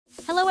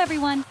Hello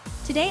everyone!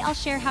 Today I'll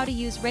share how to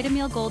use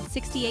Ridomil Gold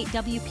 68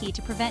 WP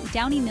to prevent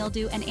downy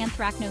mildew and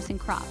anthracnose in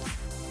crops.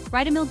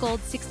 Ridomil Gold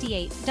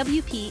 68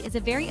 WP is a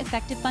very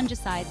effective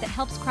fungicide that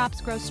helps crops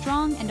grow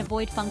strong and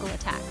avoid fungal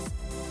attacks.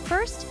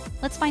 First,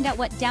 let's find out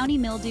what downy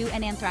mildew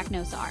and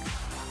anthracnose are.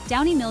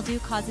 Downy mildew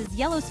causes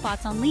yellow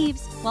spots on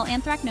leaves, while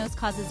anthracnose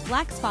causes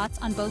black spots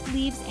on both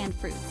leaves and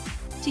fruits.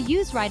 To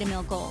use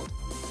Ridomil Gold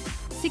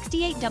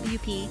 68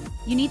 WP,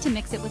 you need to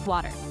mix it with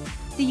water.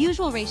 The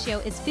usual ratio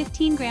is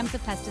 15 grams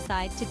of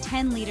pesticide to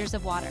 10 liters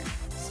of water.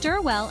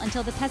 Stir well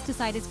until the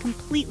pesticide is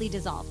completely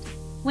dissolved.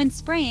 When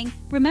spraying,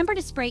 remember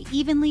to spray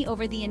evenly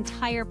over the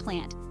entire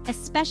plant,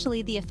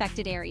 especially the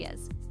affected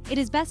areas. It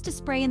is best to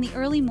spray in the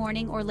early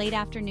morning or late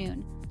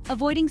afternoon,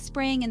 avoiding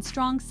spraying in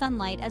strong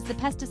sunlight as the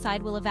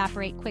pesticide will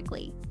evaporate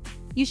quickly.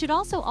 You should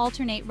also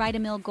alternate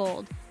Ridomil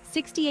Gold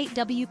 68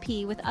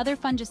 WP with other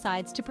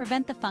fungicides to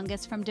prevent the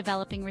fungus from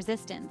developing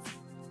resistance.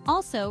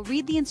 Also,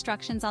 read the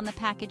instructions on the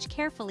package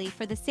carefully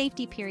for the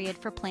safety period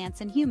for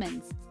plants and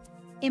humans.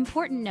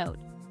 Important note: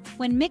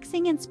 when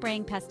mixing and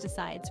spraying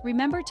pesticides,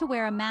 remember to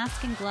wear a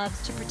mask and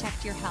gloves to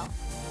protect your health.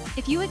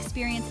 If you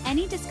experience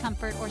any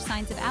discomfort or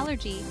signs of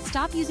allergy,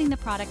 stop using the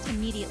product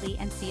immediately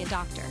and see a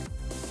doctor.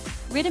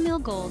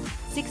 Ridomil Gold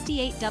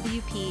 68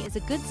 WP is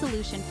a good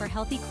solution for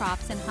healthy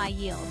crops and high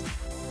yield.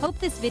 Hope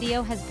this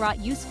video has brought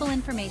useful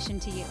information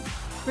to you.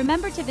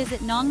 Remember to visit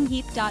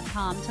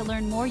NHANH to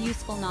learn more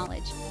useful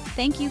knowledge.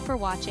 Thank you for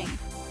watching.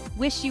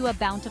 Wish you a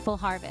bountiful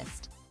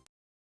harvest.